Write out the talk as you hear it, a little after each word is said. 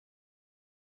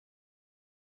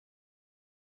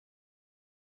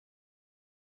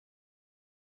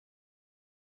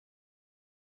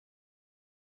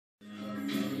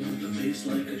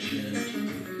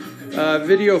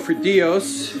video for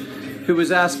Dios, who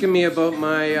was asking me about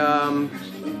my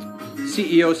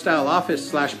CEO style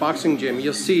office / boxing gym.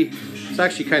 You'll see it's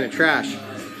actually kind of trash.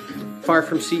 Far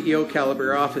from CEO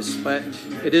caliber office, but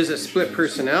it is a split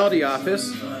personality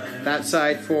office. That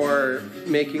side for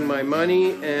making my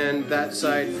money and that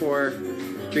side for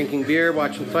drinking beer,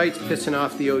 watching fights, pissing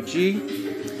off the OG.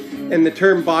 And the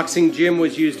term boxing gym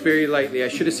was used very lightly. I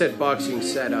should have said boxing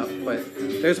setup, but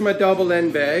there's my double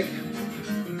end bag.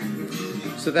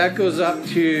 So that goes up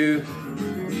to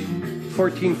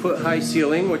 14-foot high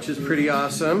ceiling, which is pretty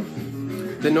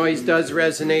awesome. The noise does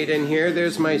resonate in here.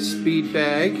 There's my speed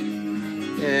bag,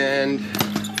 and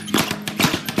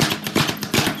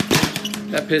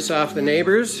that pisses off the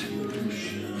neighbors.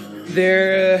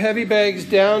 Their heavy bags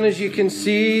down, as you can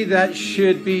see, that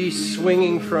should be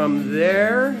swinging from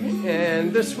there,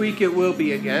 and this week it will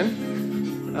be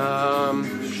again.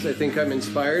 I think I'm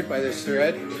inspired by this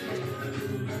thread.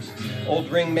 Old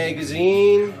Ring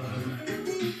magazine,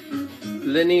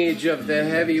 lineage of the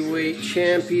heavyweight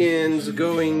champions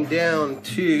going down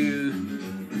to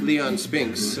Leon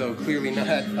Spinks, so clearly not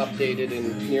updated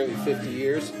in nearly 50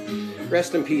 years.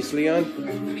 Rest in peace, Leon.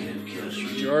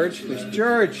 George, there's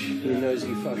George, he knows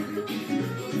you fucker.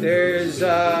 There's,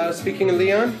 speaking of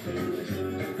Leon,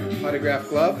 autograph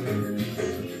glove,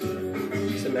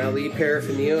 some Ali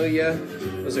paraphernalia,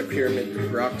 those are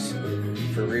pyramid rocks,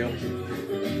 for real.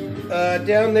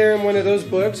 Down there in one of those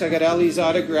books, I got Ali's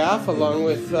autograph along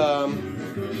with, a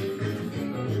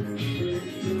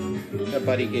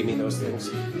buddy gave me those things,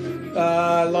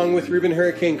 along with Reuben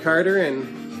Hurricane Carter and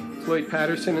Floyd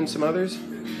Patterson and some others.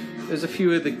 There's a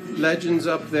few of the legends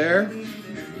up there.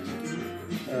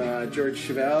 George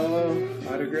Chuvalo,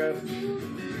 autograph.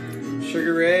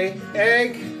 Sugar Ray,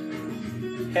 Egg,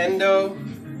 Hendo.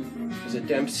 There's a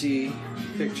Dempsey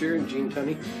picture and Gene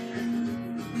Tunney.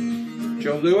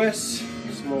 Joe Louis,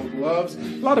 some old gloves.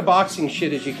 A lot of boxing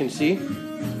shit, as you can see.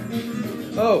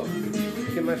 Oh,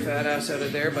 get my fat ass out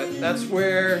of there, but that's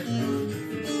where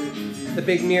the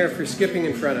big mirror for skipping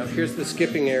in front of. Here's the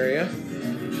skipping area.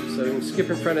 So you can skip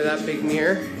in front of that big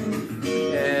mirror,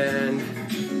 and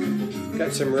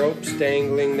got some ropes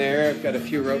dangling there. I've got a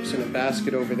few ropes in a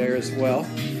basket over there as well.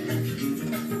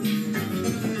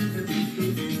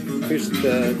 Here's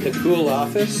the cool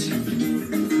office.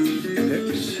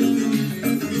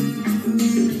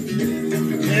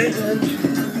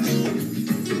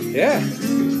 Yeah.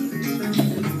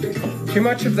 Too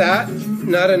much of that,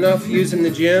 not enough using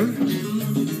the gym.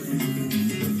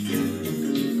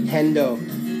 Hendo.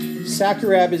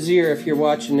 Sakurab Azir, if you're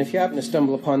watching, if you happen to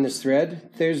stumble upon this thread.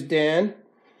 There's Dan,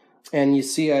 and you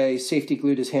see I safety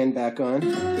glued his hand back on.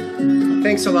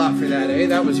 Thanks a lot for that, eh?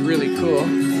 That was really cool.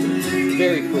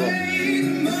 Very cool.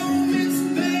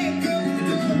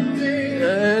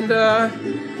 And I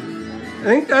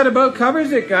think that about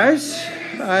covers it, guys.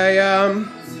 I'm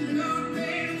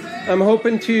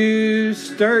hoping to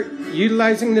start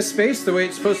utilizing this space the way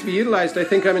it's supposed to be utilized. I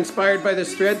think I'm inspired by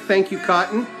this thread. Thank you,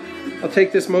 Cotton. I'll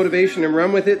take this motivation and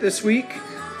run with it this week.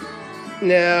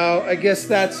 Now, I guess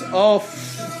that's all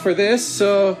for this,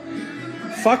 so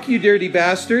fuck you dirty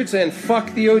bastards, and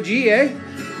fuck the OG, eh?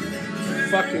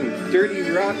 Fucking dirty,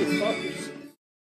 rotten fuck.